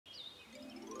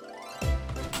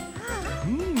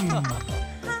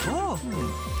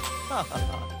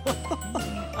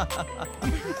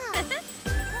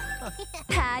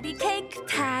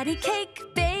Patty cake,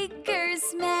 baker's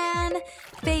man.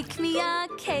 Bake me a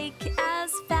cake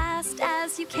as fast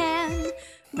as you can.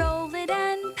 Roll it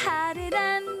and pat it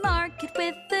and mark it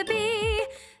with the B.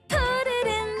 Put it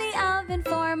in the oven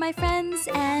for my friends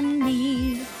and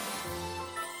me.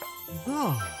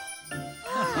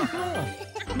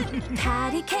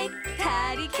 Patty cake,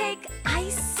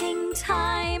 icing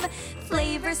time.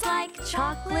 Flavors like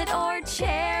chocolate or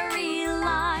cherry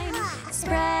lime.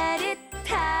 Spread it,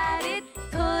 pat it,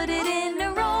 put it in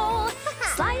a roll.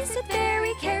 Slice it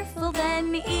very careful,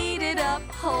 then eat it up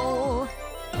whole.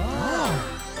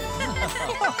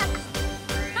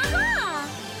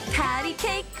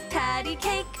 Patty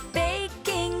cake,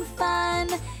 baking fun.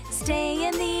 Stay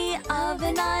in the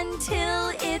oven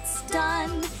until it's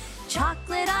done.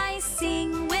 Chocolate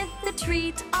icing with the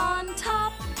treat on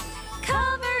top.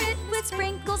 Cover it with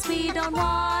sprinkles, we don't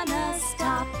wanna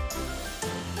stop.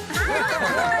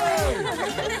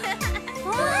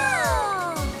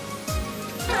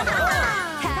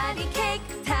 Patty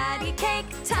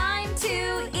cake, time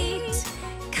to eat.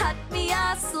 Cut me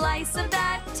a slice of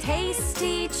that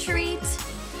tasty treat.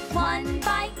 1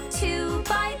 bite, 2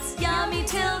 bites, yummy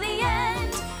till the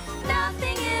end.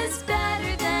 Nothing is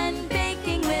better than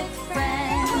baking with friends.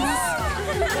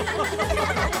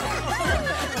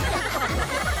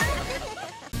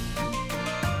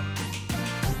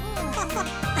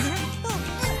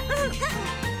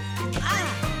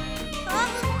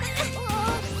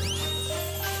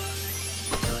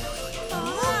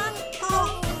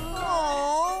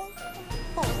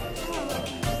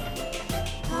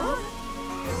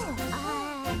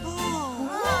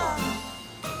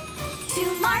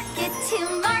 To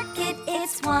market,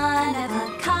 it's one of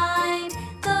a kind.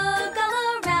 Look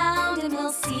all around and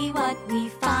we'll see what we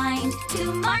find.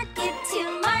 To market,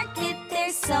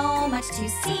 there's so much to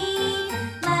see.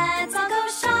 Let's all go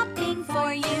shopping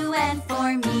for you and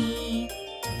for me.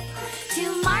 To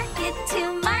market,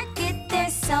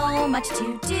 there's so much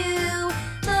to do.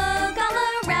 Look all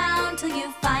around till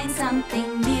you find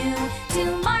something new.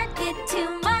 To market,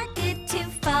 to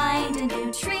find a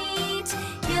new treat.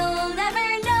 You'll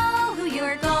never know who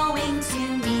you're going to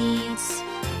meet.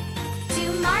 To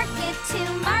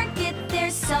market,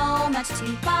 there's so much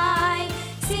to buy.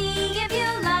 See if you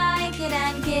like it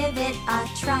and give it a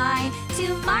try.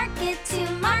 To market,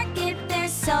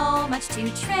 there's so much to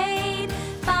trade.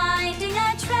 Finding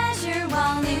a treasure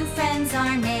while new friends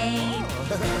are made.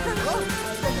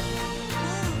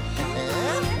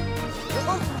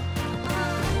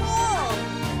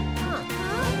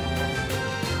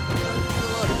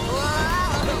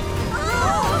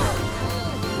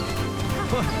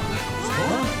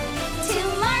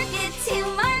 To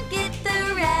market, the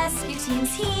rescue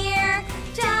team's here.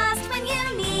 Just when you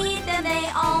need them, they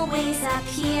always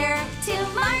appear. To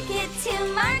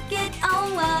market, oh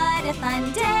what a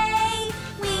fun day.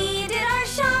 We did our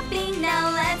shopping,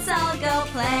 now let's all go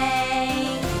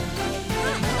play.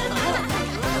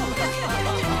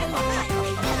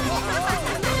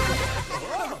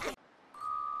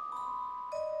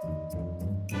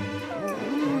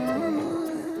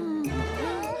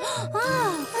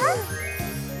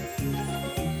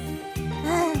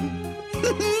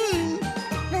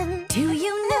 Do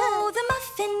you know the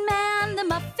Muffin Man, the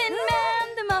Muffin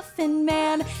Man, the Muffin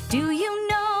Man? Do you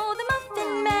know the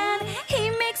Muffin Man? He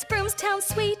makes Broomstown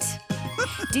sweet.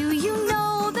 Do you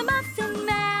know the Muffin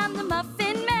Man, the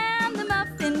Muffin Man, the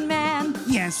Muffin Man?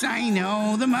 Yes, I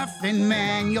know the Muffin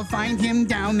Man. You'll find him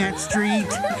down that street.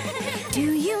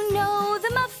 Do you know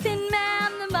the Muffin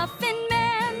Man, the Muffin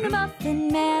Man, the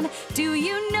Muffin Man? Do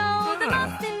you know the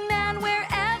Muffin Man?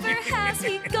 Wherever has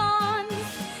he gone?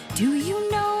 Do you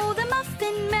know the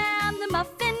Muffin Man, the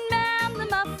Muffin Man, the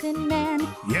Muffin Man?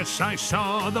 Yes, I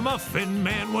saw the Muffin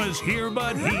Man was here,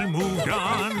 but he moved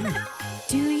on.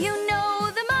 Do you know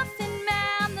the Muffin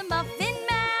Man, the Muffin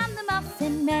Man, the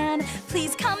Muffin Man?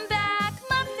 Please come back,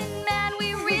 Muffin Man,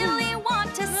 we really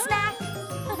want a snack.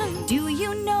 Do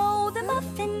you know the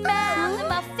Muffin Man, the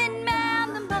Muffin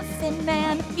Man, the Muffin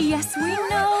Man? Yes, we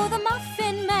know the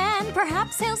Muffin Man,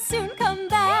 perhaps he'll soon come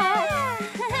back.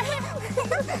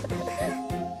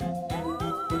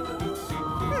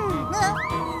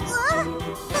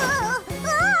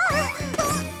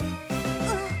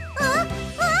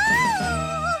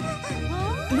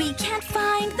 We can't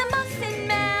find the Muffin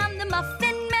Man, the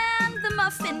Muffin Man, the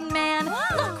Muffin Man.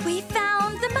 Look, we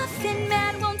found the Muffin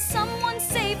Man. Won't someone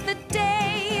save the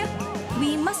day?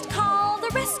 We must call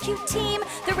the rescue team,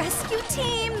 the rescue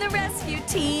team, the rescue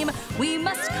team. We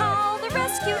must call the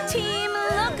rescue team.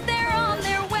 Look, they're on their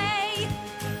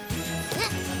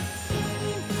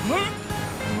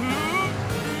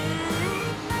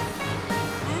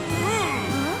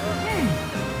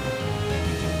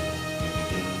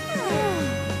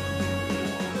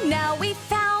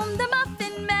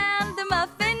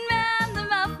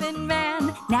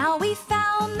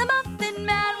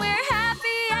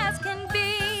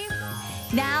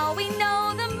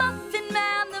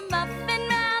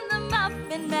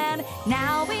Man.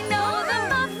 Now we know the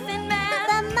Muffin Man.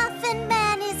 The Muffin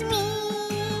Man is me.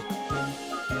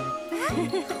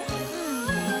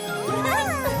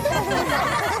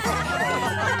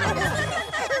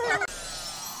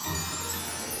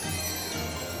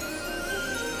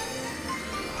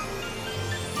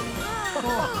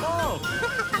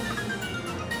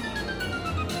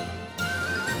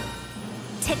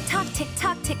 Tick tock, tick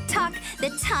tock, tick tock. The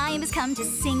time has come to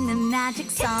sing the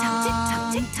magic song. Tick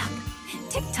tock, tick tock,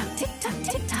 tick tock, tick tock, tick tock,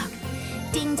 tick tock.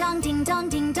 Ding dong, ding dong,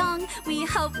 ding dong. We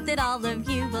hope that all of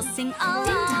you will sing along.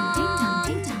 Ding dong, ding dong,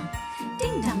 ding dong.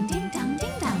 Ding dong, ding dong,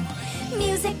 ding dong.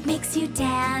 Music makes you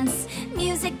dance.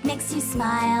 Music makes you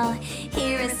smile.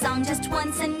 Hear a song just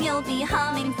once and you'll be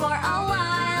humming for a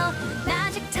while.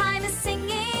 Magic time is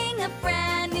singing a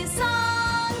brand new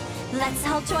song. Let's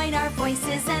all join our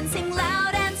voices and sing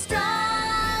loud and strong.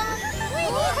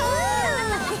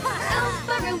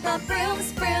 Oompa Roompa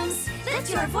Brooms, Brooms. Lift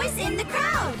your voice in the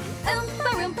crowd.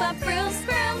 Oompa Roompa Brooms,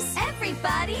 Brooms.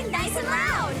 Everybody nice and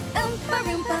loud. Oompa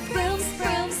Roompa Brooms,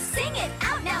 Brooms. Sing it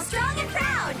out now, strong and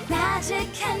proud.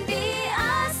 Magic can be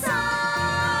a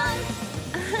song.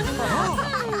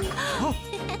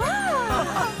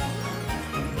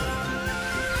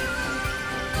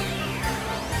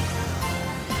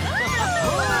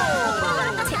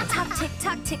 Tick tock, tick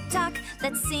tock, tick tock.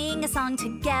 Let's sing a song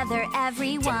together,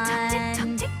 everyone. Tick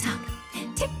tock, tick tock,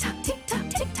 tick tock, tick tock,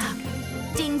 tick tock.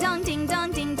 Ding dong, ding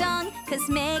dong, ding dong. 'Cause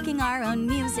making our own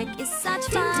music is such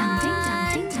fun. Ding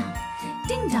dong, ding dong,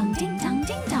 ding dong, ding dong,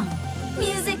 ding dong.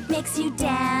 Music makes you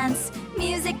dance.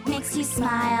 Music makes you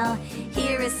smile.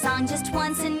 Hear a song just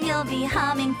once and you'll be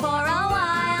humming for a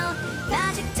while.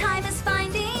 Magic time is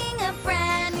finding a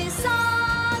brand new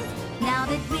song. Now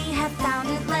that we have found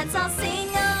it, let's all sing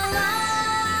along.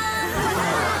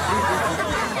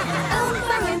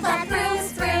 Oompa Roompa Brooms,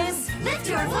 Brooms. Lift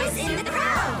your voice in the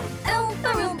crowd.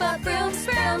 Oompa Roompa Brooms,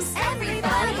 Brooms.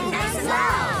 Everybody nice and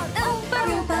loud. Oompa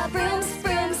Roompa Brooms,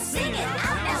 Brooms. Sing it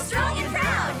out now, strong and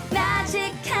proud.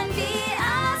 Magic can be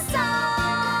a song.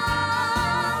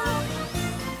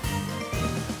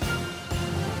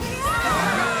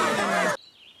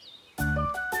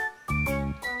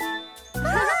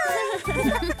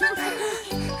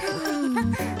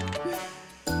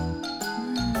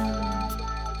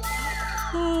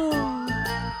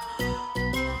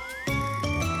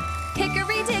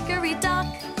 Hickory dickory dock,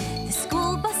 the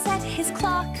school bus set his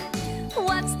clock.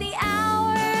 What's the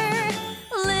hour,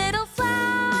 little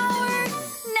flower?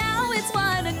 Now it's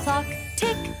 1 o'clock.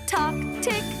 Tick tock,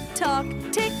 tick tock,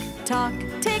 tick tock,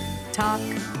 tick tock.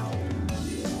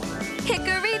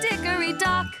 Hickory dickory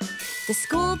dock, the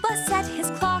school bus set his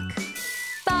clock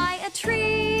by a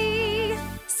tree.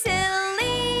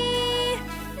 Silly,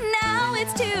 now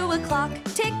it's 2 o'clock.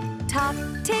 Tick tock,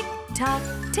 tick tock,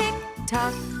 tick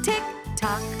tock, tick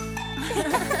tock.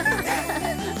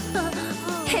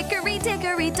 Hickory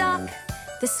dickory dock,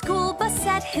 the school bus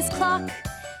set his clock.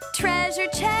 Treasure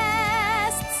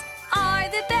chests are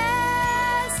the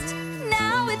best.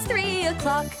 Now it's 3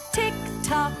 o'clock. Tick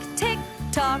tock, tick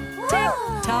tock, tick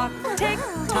tock, tick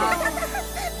tock.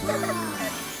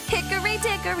 Hickory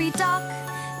dickory dock,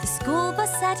 the school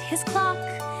bus set his clock.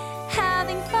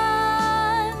 Having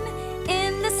fun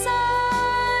in the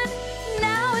sun.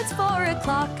 Now it's 4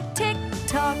 o'clock. Tick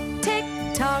tock, tick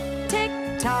tock, tick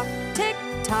tock, tick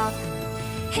tock.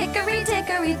 Hickory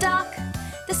dickory dock,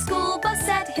 the school bus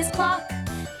set his clock.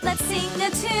 Let's sing a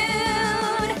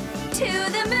tune to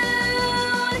the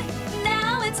moon.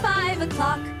 Now it's 5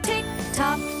 o'clock. Tick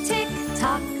tock, tick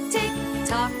tock, tick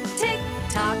tock, tick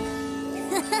tock.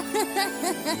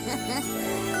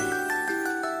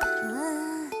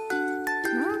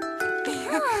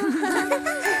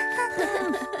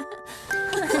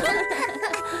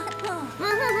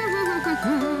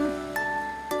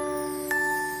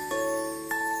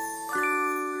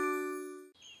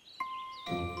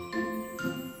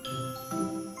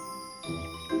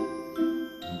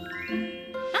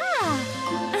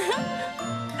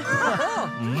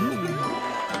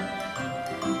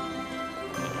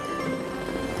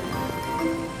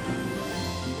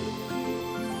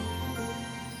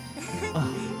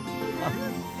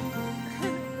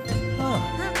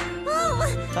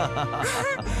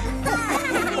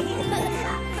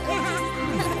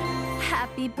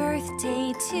 Happy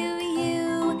birthday to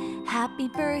you. Happy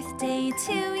birthday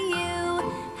to you.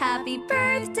 Happy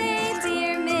birthday,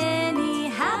 dear Minnie.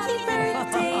 Happy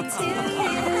birthday to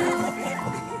you.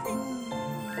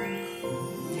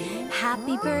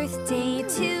 Happy birthday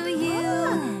to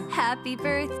you. Happy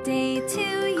birthday to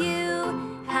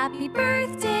you. Happy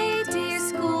birthday, dear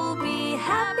Schoolbee.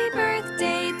 Happy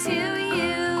birthday to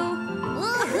you.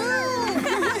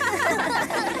 Woohoo!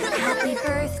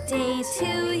 birthday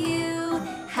to you.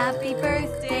 Happy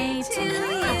birthday to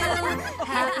you.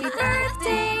 Happy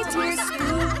birthday, dear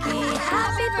Spooky.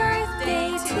 Happy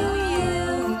birthday to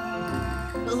you.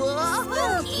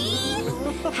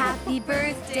 Happy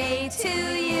birthday to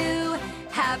you.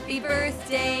 Happy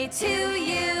birthday to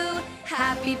you.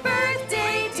 Happy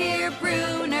birthday, dear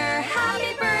Bruner.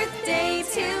 Happy birthday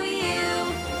to you.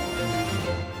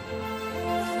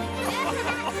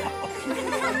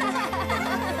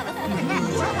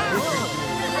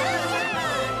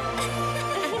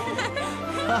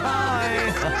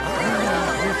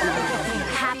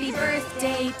 Happy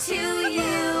birthday to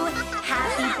you.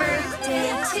 Happy birthday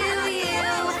to you.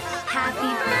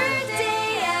 Happy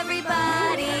birthday,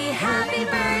 everybody. Happy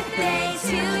birthday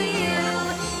to you.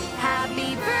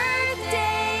 Happy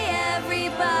birthday,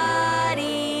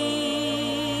 everybody.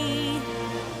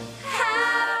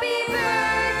 Happy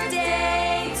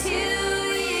birthday to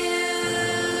you.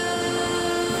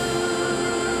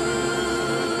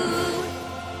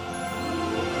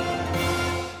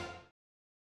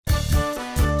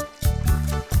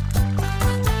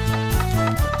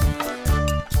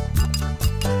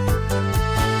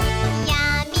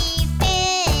 Yummy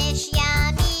fish,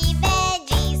 yummy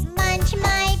veggies. Munch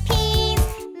my peas,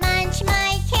 munch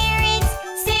my carrots.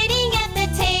 Sitting at the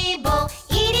table,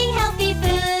 eating healthy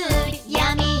food.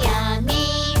 Yummy,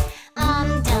 yummy,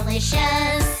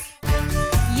 delicious.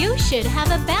 You should have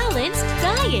a balanced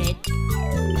diet.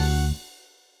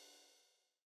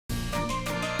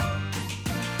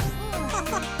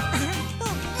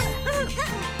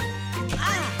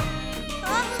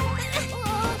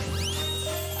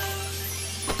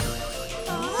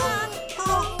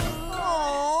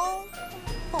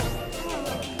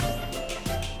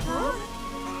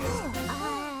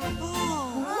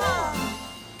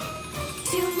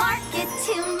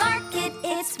 To market,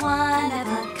 it's one of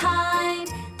a kind.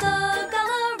 Look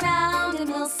all around and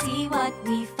we'll see what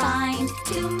we find.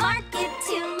 To market,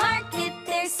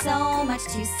 there's so much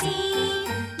to see.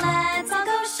 Let's all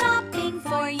go shopping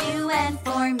for you and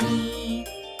for me.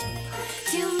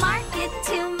 To market,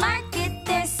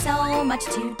 there's so much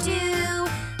to do.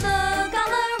 Look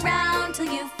all around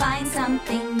till you find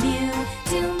something new.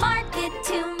 To market,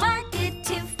 to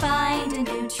find a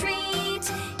new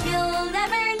treat. You'll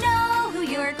never know who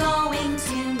you're going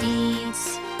to meet.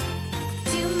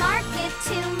 To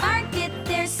market,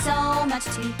 there's so much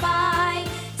to buy.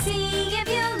 See if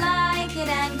you like it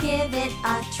and give it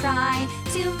a try.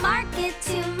 To market,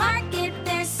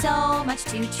 there's so much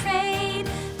to trade.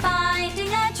 Finding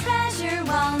a treasure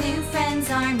while new friends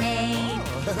are made.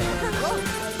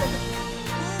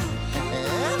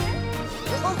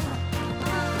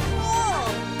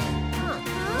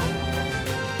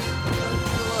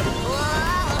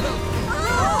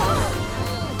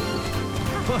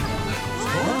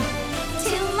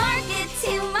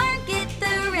 To market,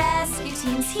 the rescue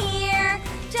team's here.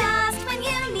 Just when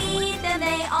you need them,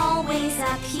 they always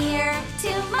appear.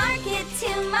 To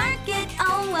market,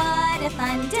 oh what a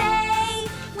fun day.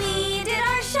 We did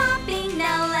our shopping,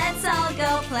 now let's all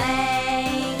go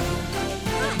play.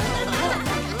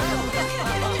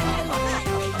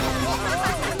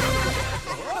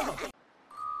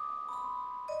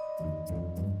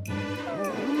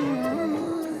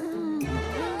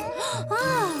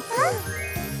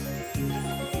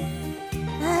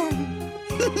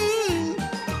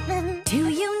 Do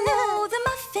you know the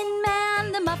Muffin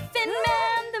Man, the Muffin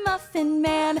Man, the Muffin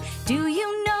Man? Do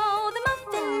you know the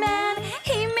Muffin Man?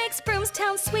 He makes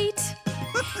Broomstown sweet.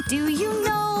 Do you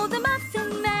know the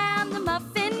Muffin Man, the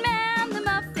Muffin Man, the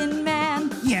Muffin Man?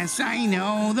 Yes, I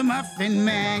know the Muffin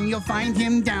Man. You'll find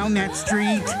him down that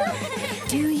street.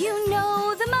 Do you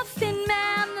know the Muffin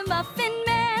Man, the Muffin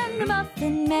Man, the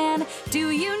Muffin Man?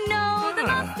 Do you know the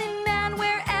Muffin Man?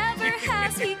 Wherever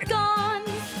has he gone?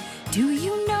 Do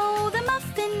you know the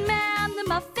Muffin Man, the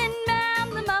Muffin Man,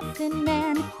 the Muffin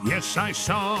Man? Yes, I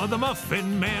saw the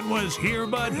Muffin Man was here,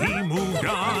 but he moved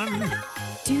on.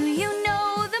 Do you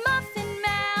know the Muffin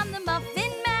Man, the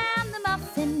Muffin Man, the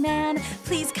Muffin Man?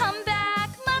 Please come back,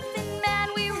 Muffin Man,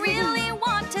 we really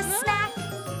want a snack.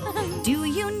 Do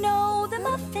you know the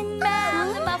Muffin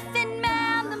Man, the Muffin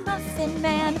Man, the Muffin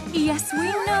Man? Yes,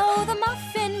 we know the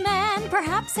Muffin Man,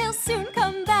 perhaps he'll soon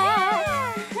come back.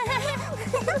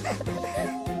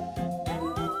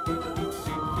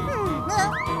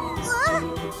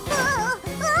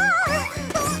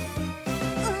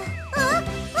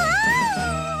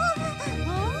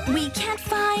 We can't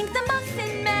find the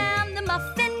Muffin Man, the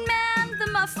Muffin Man, the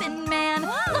Muffin Man.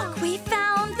 Look, we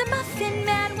found the Muffin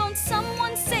Man. Won't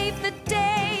someone save the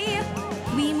day?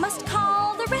 We must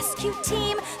call the rescue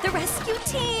team, the rescue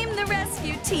team, the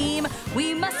rescue team.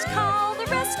 We must call the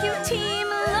rescue team.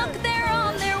 Look, they're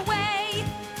on their way.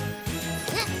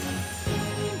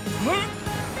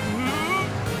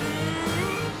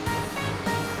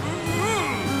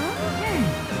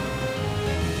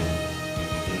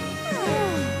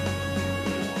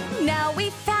 Now we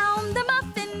found the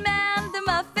Muffin Man, the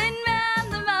Muffin Man,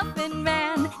 the Muffin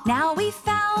Man. Now we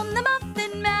found the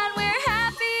Muffin Man, we're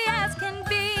happy as can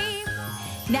be.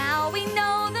 Now we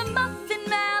know the Muffin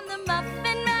Man, the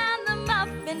Muffin Man, the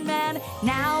Muffin Man.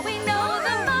 Now we know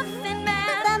the Muffin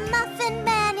Man. The Muffin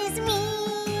Man is me.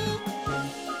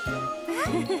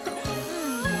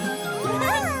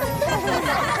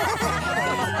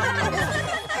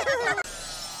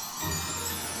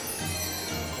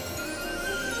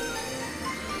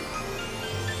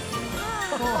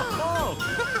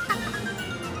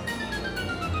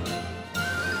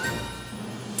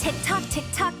 Tick tock, tick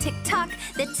tock, tick tock.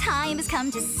 The time has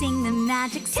come to sing the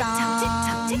magic song. Tick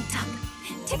tock, tick tock,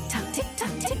 tick tock. Tick tock, tick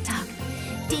tock, tick tock.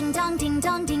 Ding dong, ding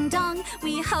dong, ding dong.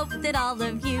 We hope that all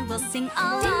of you will sing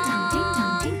along. Ding dong, ding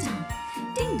dong, ding dong.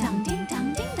 Ding dong, ding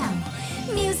dong, ding dong.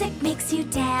 Music makes you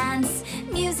dance.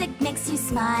 Music makes you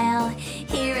smile.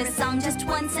 Hear a song just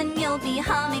once and you'll be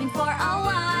humming for a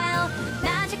while.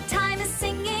 Magic time is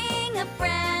singing a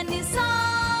brand new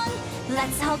song.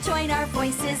 Let's all join our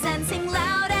voices and sing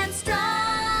loud and strong.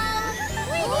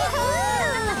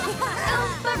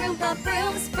 Oompa Roompa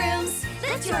brooms, brooms.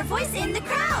 Lift your voice in the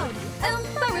crowd.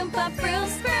 Oompa Roompa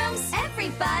brooms, brooms.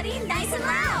 Everybody nice and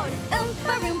loud.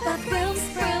 Oompa Roompa brooms,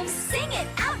 brooms. Sing it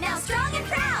out now strong and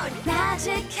proud.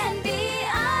 Magic can be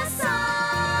a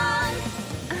song.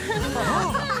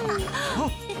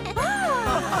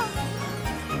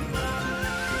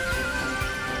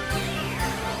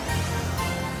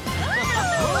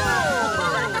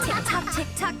 Tick tock, tick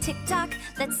tock, tick tock.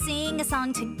 Let's sing a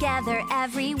song together,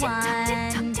 everyone.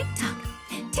 Tick tock, tick tock,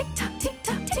 tick tock, tick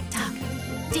tock, tick tock.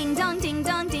 Ding dong, ding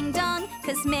dong, ding dong.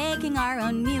 'Cause making our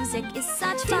own music is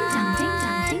such fun. Ding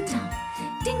dong, ding dong, ding dong.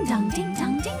 Ding dong, ding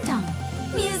dong, ding dong.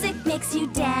 Music makes you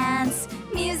dance.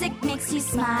 Music makes you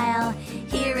smile.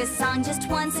 Hear a song just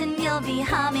once and you'll be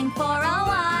humming for a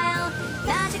while.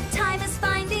 Magic time is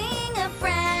finding a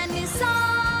brand new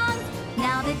song.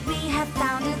 Now that we have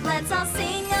found it, let's all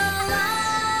sing along.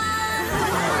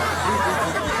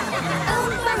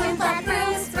 Oompa Roompa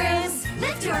brooms, brooms.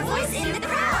 Lift your voice in the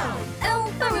crowd.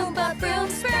 Oompa Roompa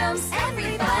brooms, brooms.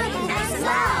 Everybody nice and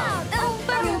loud.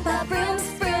 Oompa Roompa brooms,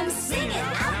 brooms. Sing it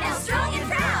out now strong and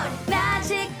proud.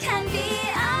 Magic can be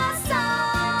a song.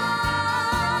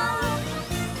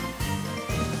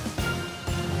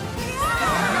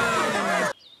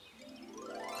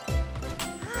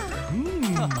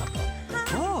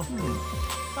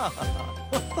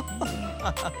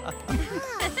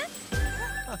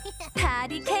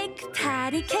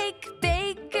 Patty cake,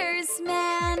 baker's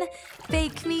man.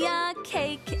 Bake me a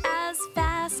cake as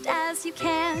fast as you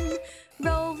can.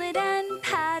 Roll it and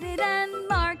pat it and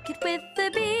mark it with the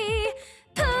B.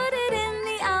 Put it in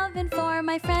the oven for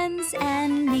my friends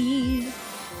and me.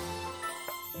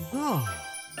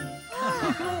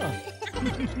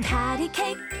 Patty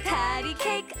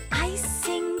cake,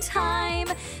 icing time.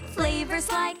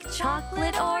 Flavors like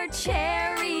chocolate or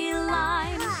cherry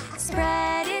lime.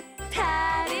 Spread it,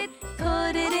 pat it,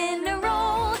 put it in a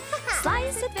roll.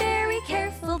 Slice it very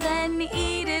careful, then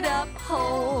eat it up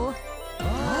whole.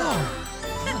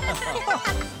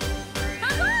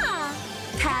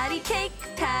 Patty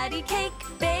cake,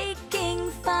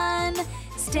 baking fun.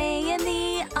 Stay in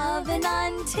the oven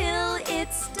until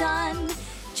it's done.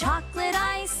 Chocolate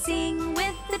icing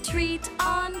with the treat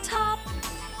on top.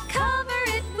 Cover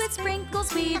it with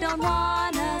sprinkles, we don't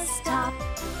wanna stop.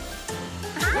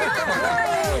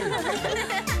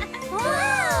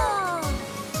 Wow!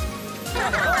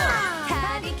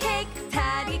 Patty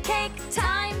cake,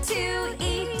 time to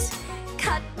eat.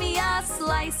 Cut me a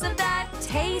slice of that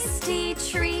tasty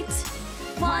treat.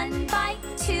 1 bite,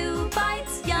 2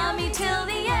 bites, yummy till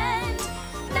the end.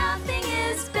 Nothing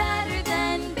is better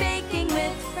than baking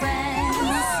with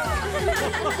friends.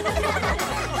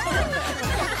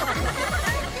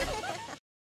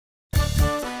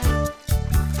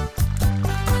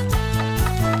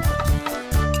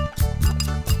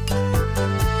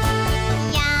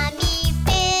 Yummy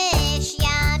fish,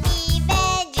 yummy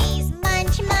veggies.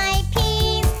 Munch my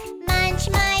peas, munch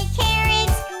my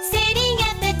carrots. Sitting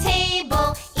at the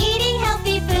table, eating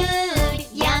healthy food.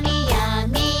 Yummy,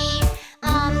 yummy,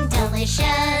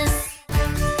 delicious.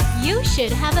 You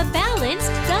should have a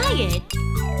balanced diet.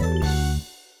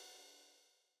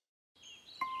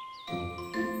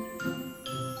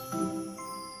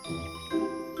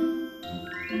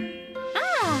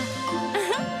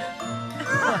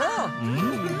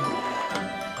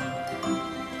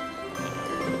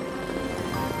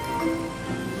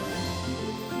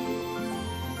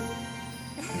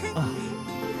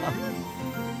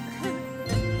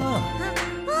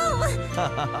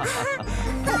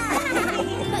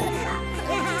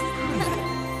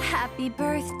 Happy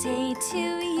birthday to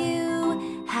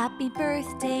you. Happy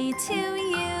birthday to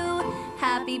you.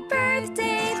 Happy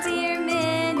birthday, dear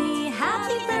Minnie.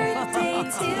 Happy birthday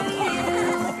to you.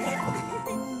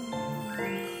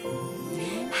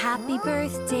 Happy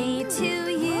birthday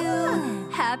to you.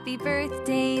 Happy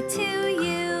birthday to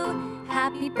you.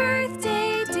 Happy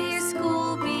birthday, dear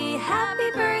Schoolbee. Happy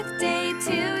birthday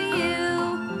to you.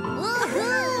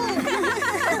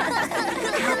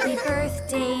 Happy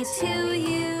birthday to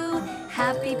you.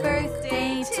 Happy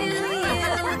birthday to you.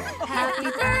 Happy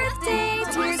birthday,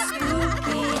 dear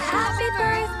Schoolbee. Happy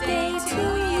birthday to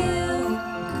you.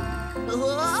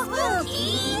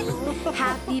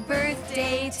 Happy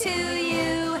birthday to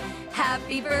you.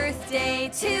 Happy birthday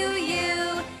to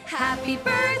you. Happy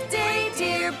birthday,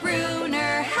 dear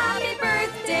Bruner. Happy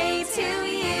birthday to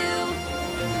you.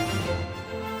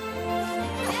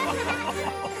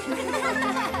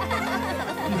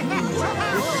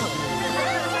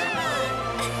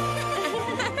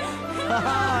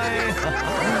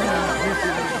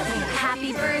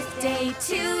 Happy birthday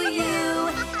to you.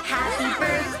 Happy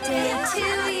birthday to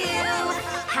you.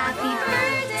 Happy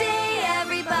birthday,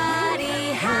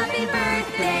 everybody. Happy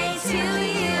birthday to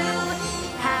you.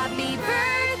 Happy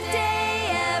birthday,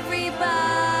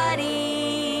 everybody.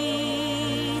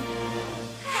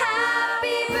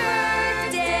 Happy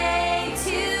birthday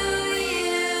to you.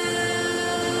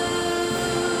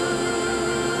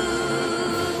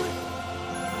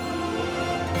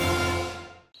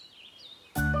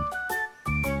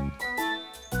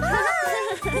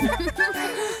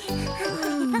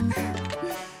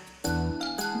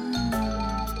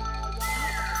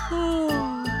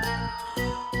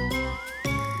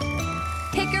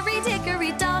 Hickory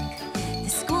dickory dock, the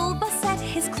school bus set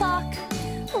his clock.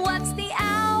 What's the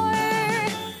hour,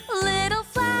 little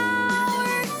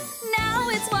flower? Now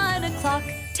it's 1 o'clock.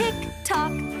 Tick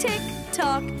tock, tick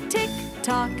tock, tick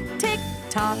tock, tick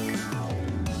tock.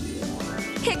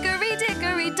 Hickory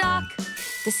dickory dock,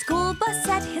 the school bus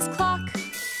set his clock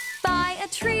by a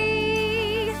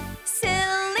tree.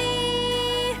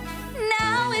 Silly,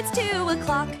 now it's 2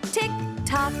 o'clock. Tick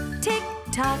tock, tick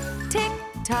tock, tick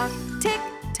tock, tick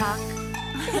tock.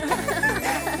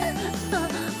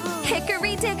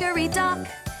 Hickory dickory dock,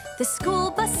 the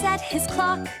school bus set his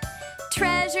clock.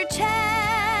 Treasure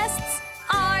chests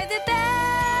are the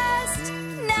best.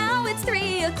 Now it's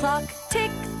 3 o'clock.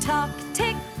 Tick tock,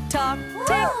 tick tock,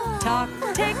 tick tock,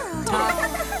 tick tock.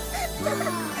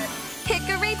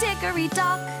 Hickory dickory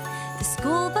dock, the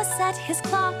school bus set his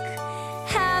clock.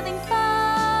 Having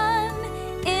fun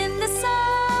in the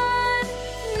sun.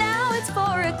 Now it's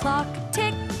 4 o'clock.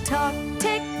 Tick tock,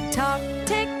 tick tock,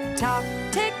 tick tock,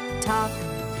 tick tock.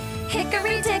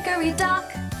 Hickory dickory dock,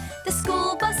 the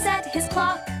school bus set his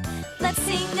clock. Let's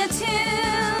sing a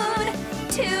tune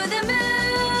to the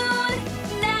moon.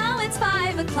 Now it's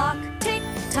 5 o'clock. Tick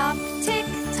tock, tick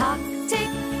tock, tick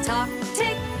tock,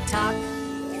 tick tock.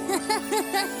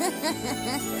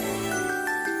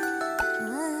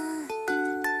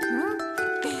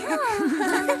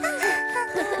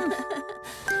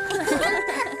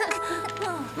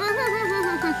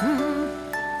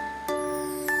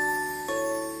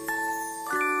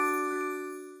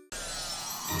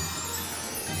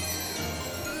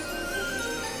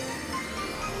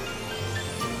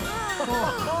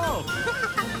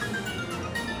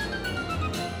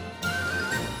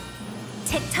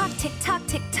 Tick tock, tick tock,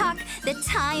 tick tock. The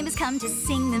time has come to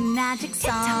sing the magic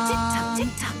song. Tick tock, tick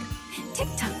tock, tick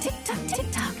tock, tick tock,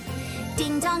 tick tock.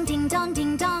 Ding dong, ding dong,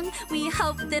 ding dong. We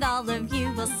hope that all of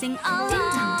you will sing along. Ding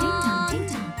dong, ding dong, ding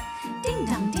dong. Ding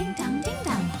dong, ding dong, ding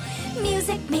dong.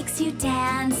 Music makes you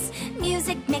dance.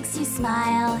 Music makes you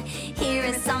smile. Hear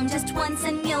a song just once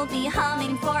and you'll be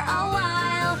humming for a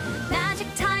while.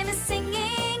 Magic time is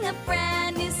singing a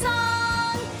brand new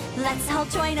song. Let's all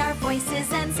join our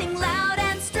voices and sing loud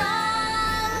and strong.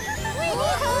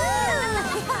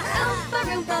 Oompa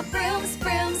Roompa brooms,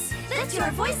 brooms. Lift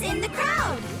your voice in the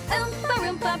crowd. Oompa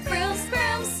Roompa brooms,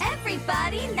 brooms.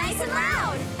 Everybody nice and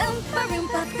loud. Oompa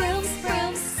Roompa brooms,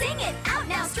 brooms. Sing it out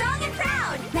now, strong and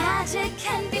proud. Magic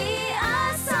can be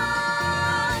a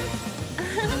song.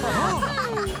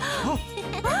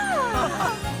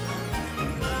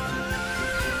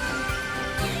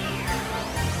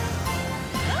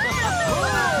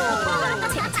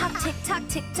 Tick tock, tick tock,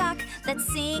 tick tock. Let's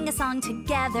sing a song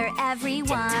together,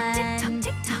 everyone. Tick tock,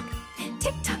 tick tock,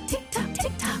 tick tock, tick tock,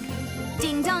 tick tock.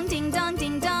 Ding dong, ding dong,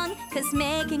 ding dong. 'Cause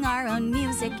making our own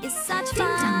music is such fun.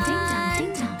 Ding dong, ding dong,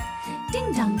 ding dong.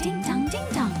 Ding dong, ding dong, ding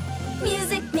dong.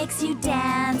 Music makes you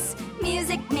dance.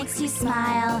 music makes you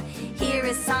smile. Hear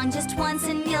a song just once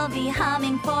and you'll be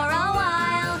humming for a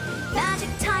while. Magic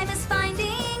time is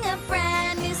finding a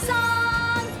brand new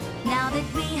song. Now that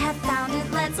we have found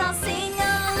it, let's all sing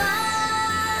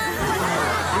along.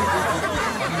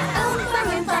 Oompa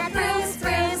Roompa brooms,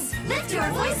 brooms, lift your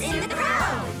voice in the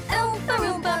crowd. Oompa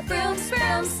Roompa brooms,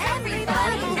 brooms,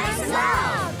 everybody nice and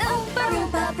loud. Oompa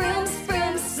Roompa brooms,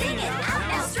 brooms, sing it out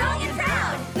now strong and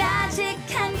proud. Magic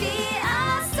can be a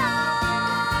song.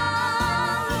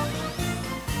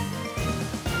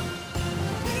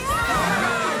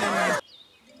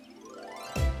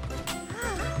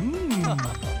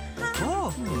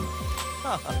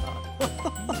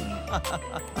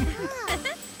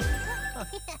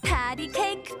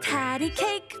 Patty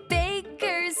cake,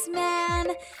 baker's man.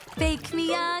 Bake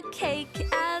me a cake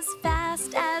as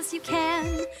fast as you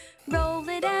can. Roll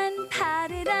it and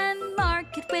pat it and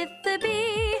mark it with the B.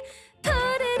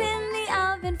 Put it in the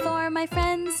oven for my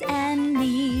friends and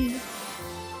me.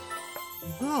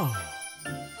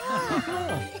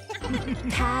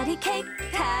 Patty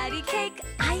cake,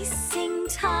 icing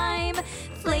time.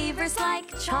 Flavors like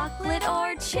chocolate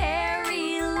or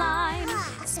cherry lime.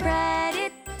 Spread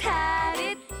it, pat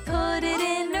it, put it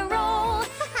in a roll.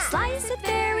 Slice it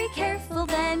very careful,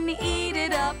 then eat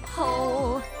it up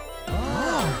whole.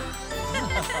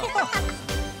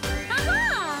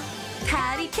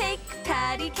 Patty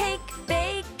cake,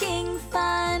 baking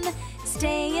fun.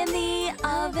 Stay in the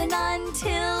oven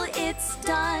until it's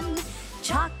done.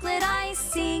 Chocolate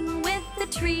icing with the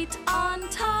treat on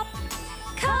top.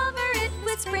 Cover it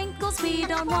with sprinkles, we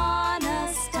don't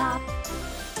wanna stop.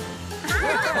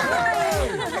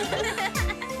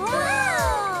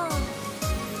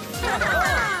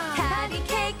 Patty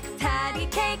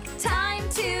cake, time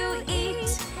to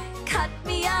eat. Cut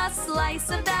me a slice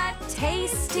of that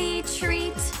tasty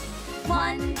treat.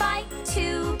 1 bite,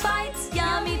 2 bites,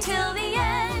 yummy till the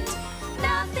end.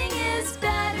 Nothing is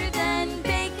better than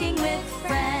baking with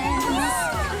friends.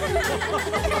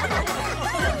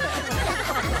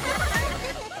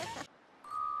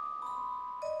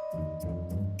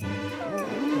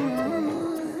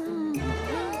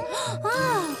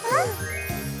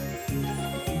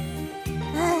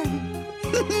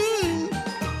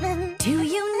 Do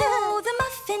you know the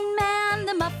Muffin Man,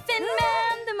 the Muffin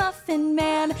Man, the Muffin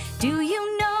Man? Do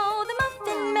you know the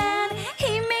Muffin Man?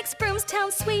 He makes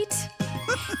Broomstown sweet.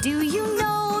 Do you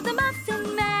know the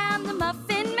Muffin Man, the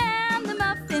Muffin Man, the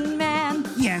Muffin Man?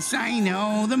 Yes, I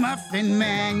know the Muffin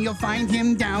Man. You'll find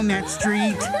him down that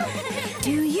street.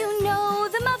 Do you know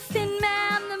the Muffin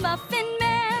Man, the Muffin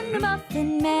Man, the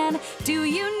Muffin Man? Do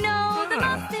you know the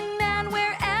Muffin Man?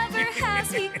 Wherever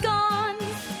has he gone?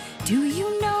 Do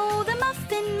you know the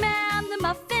Muffin Man, the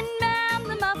Muffin Man,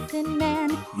 the Muffin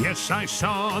Man? Yes, I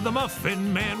saw the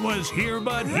Muffin Man was here,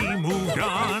 but he moved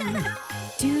on.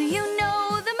 Do you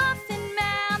know the Muffin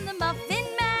Man, the Muffin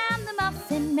Man, the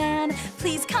Muffin Man?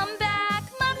 Please come back,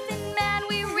 Muffin Man,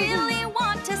 we really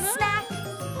want a snack.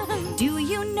 Do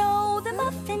you know the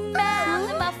Muffin Man,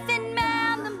 the Muffin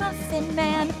Man, the Muffin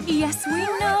Man? Yes, we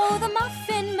know the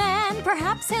Muffin Man,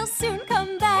 perhaps he'll soon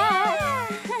come back.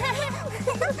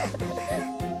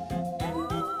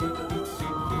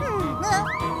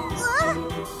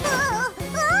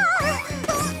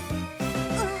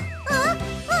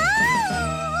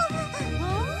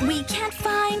 We can't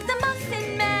find the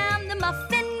Muffin Man, the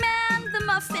Muffin Man, the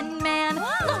Muffin Man.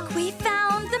 Look, we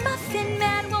found the Muffin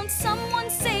Man. Won't someone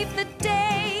save the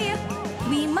day?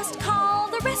 We must call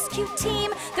the rescue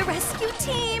team, the rescue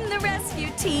team, the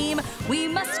rescue team. We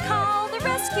must call the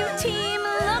rescue team.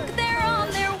 Look, they're on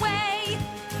their way.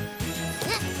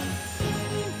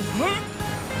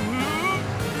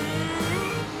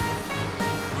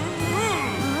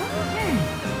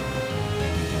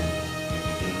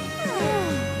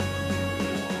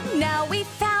 Now we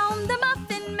found the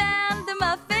Muffin Man, the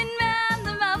Muffin Man,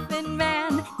 the Muffin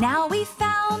Man. Now we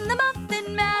found the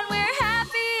Muffin Man, we're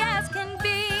happy as can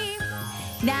be.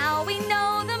 Now we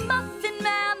know the Muffin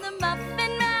Man, the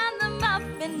Muffin Man, the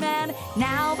Muffin Man.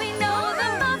 Now we know the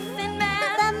Muffin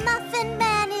Man. The Muffin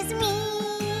Man is me.